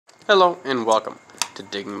Hello and welcome to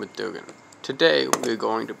Digging with Dugan. Today we're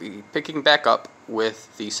going to be picking back up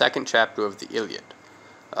with the second chapter of the Iliad.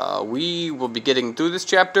 We will be getting through this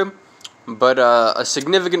chapter, but a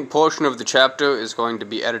significant portion of the chapter is going to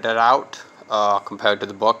be edited out compared to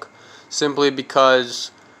the book, simply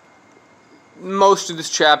because most of this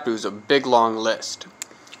chapter is a big long list.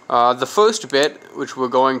 The first bit, which we're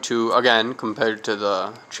going to, again, compared to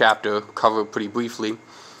the chapter, cover pretty briefly,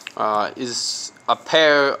 is a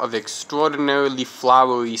pair of extraordinarily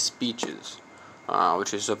flowery speeches,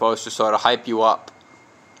 which is supposed to sort of hype you up.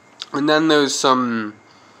 And then there's some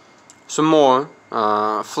more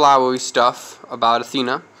flowery stuff about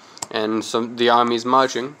Athena and the armies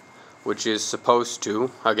marching, which is supposed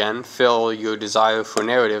to, again, fill your desire for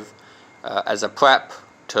narrative as a prep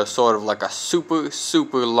to sort of like a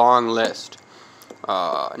super long list.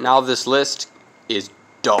 Now this list is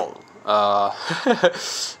dull.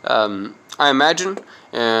 I imagine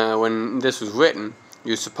when this was written,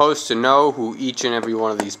 you're supposed to know who each and every one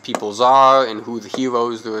of these peoples are and who the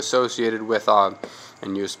heroes they're associated with are,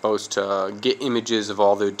 and you're supposed to get images of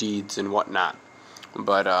all their deeds and whatnot.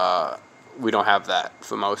 But we don't have that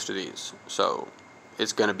for most of these, so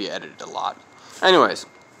it's going to be edited a lot. Anyways,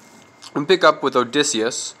 we pick up with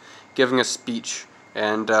Odysseus giving a speech,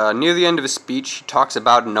 and near the end of his speech he talks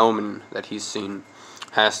about an omen that he's seen.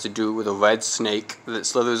 Has to do with a red snake that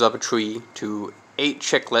slithers up a tree to 8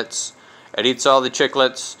 chicklets. It eats all the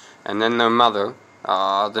chicklets and then their mother,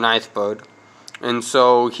 the ninth bird. And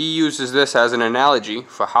so he uses this as an analogy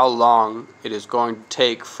for how long it is going to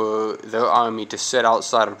take for their army to sit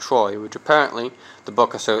outside of Troy, which apparently the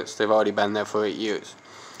book asserts they've already been there for 8 years.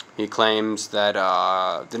 He claims that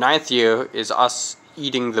the 9th year is us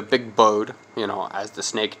eating the big bird, you know, as the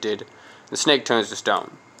snake did. The snake turns to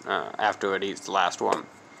stone after it eats the last one.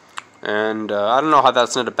 And I don't know how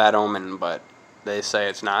that's not a bad omen, but they say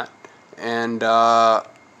it's not. And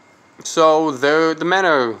so the men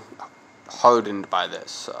are hardened by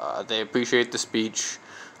this. They appreciate the speech.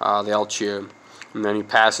 They all cheer. And then he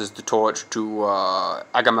passes the torch to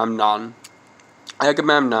Agamemnon.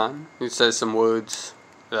 Agamemnon, he says some words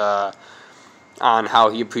on how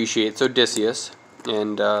he appreciates Odysseus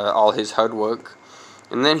and all his hard work.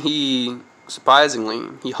 And then surprisingly,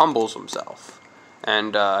 he humbles himself.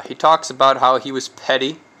 And he talks about how he was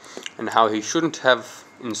petty and how he shouldn't have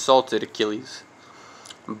insulted Achilles.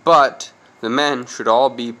 But the men should all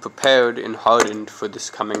be prepared and hardened for this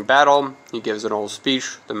coming battle. He gives an old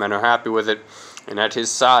speech. The men are happy with it. And at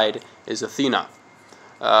his side is Athena.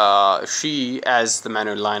 She, as the men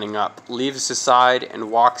are lining up, leaves his side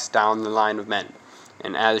and walks down the line of men.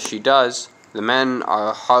 And as she does, the men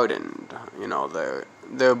are hardened. You know,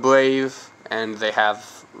 they're brave, and they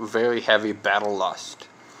have very heavy battle lust.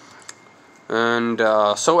 And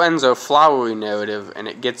so ends our flowery narrative, and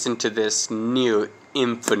it gets into this near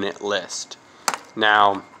infinite list.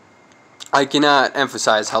 Now, I cannot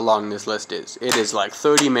emphasize how long this list is. It is like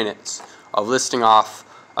 30 minutes of listing off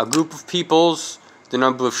a group of peoples, the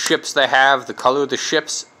number of ships they have, the color of the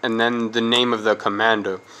ships, and then the name of their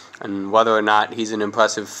commander, and whether or not he's an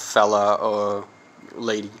impressive fella or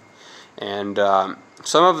lady. And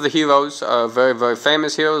some of the heroes are very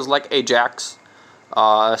famous heroes, like Ajax.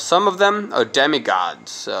 Some of them are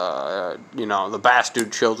demigods, you know, the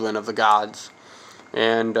bastard children of the gods.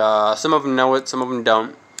 And some of them know it, some of them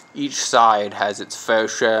don't. Each side has its fair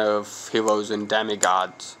share of heroes and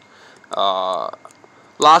demigods.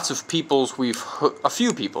 Lots of peoples a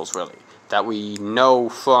few peoples really, that we know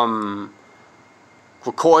from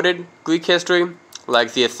recorded Greek history,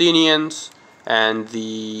 like the Athenians and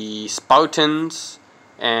the Spartans,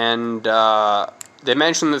 and they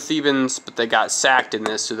mentioned the Thebans, but they got sacked in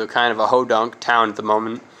this, so they're kind of a hodunk town at the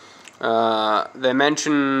moment. They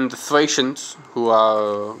mention the Thracians, who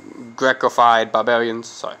are Grecofied barbarians.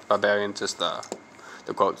 Sorry, barbarians is the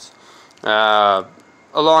quotes. They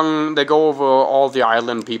go over all the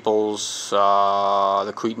island peoples,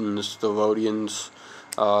 the Cretans, the Rhodians,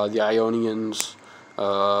 the Ionians,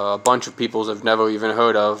 a bunch of peoples I've never even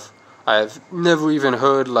heard of. I've never even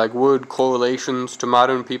heard like word correlations to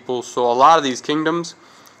modern people, so a lot of these kingdoms,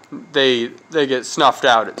 they get snuffed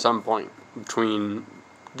out at some point between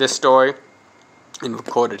this story and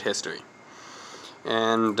recorded history.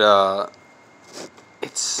 And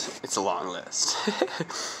it's a long list.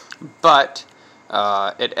 But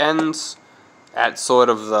it ends at sort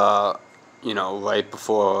of the, you know, right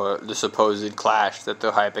before the supposed clash that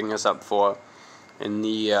they're hyping us up for. And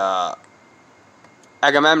the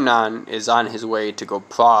Agamemnon is on his way to go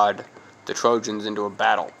prod the Trojans into a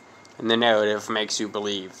battle, and the narrative makes you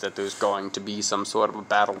believe that there's going to be some sort of a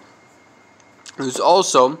battle. There's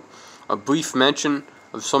also a brief mention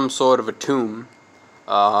of some sort of a tomb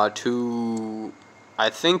to, I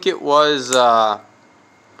think it was the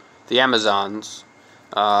Amazons,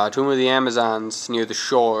 tomb of the Amazons near the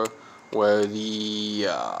shore where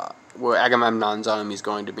where Agamemnon's army is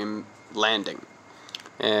going to be landing.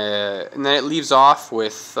 And then it leaves off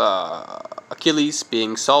with Achilles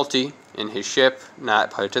being salty in his ship,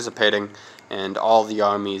 not participating, and all the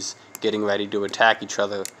armies getting ready to attack each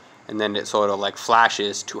other. And then it sort of like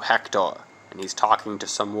flashes to Hector, and he's talking to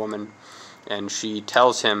some woman, and she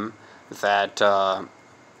tells him that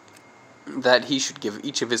that he should give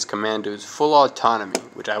each of his commanders full autonomy,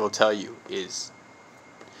 which I will tell you is,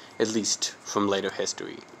 at least from later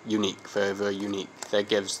history, unique, very, very unique. That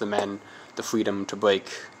gives the men the freedom to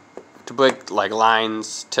break like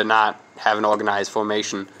lines, to not have an organized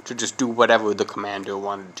formation, to just do whatever the commander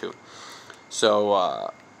wanted to.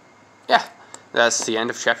 So, yeah, that's the end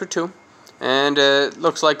of chapter 2. And it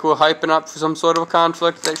looks like we're hyping up for some sort of a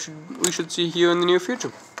conflict that we should see here in the near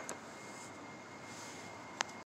future.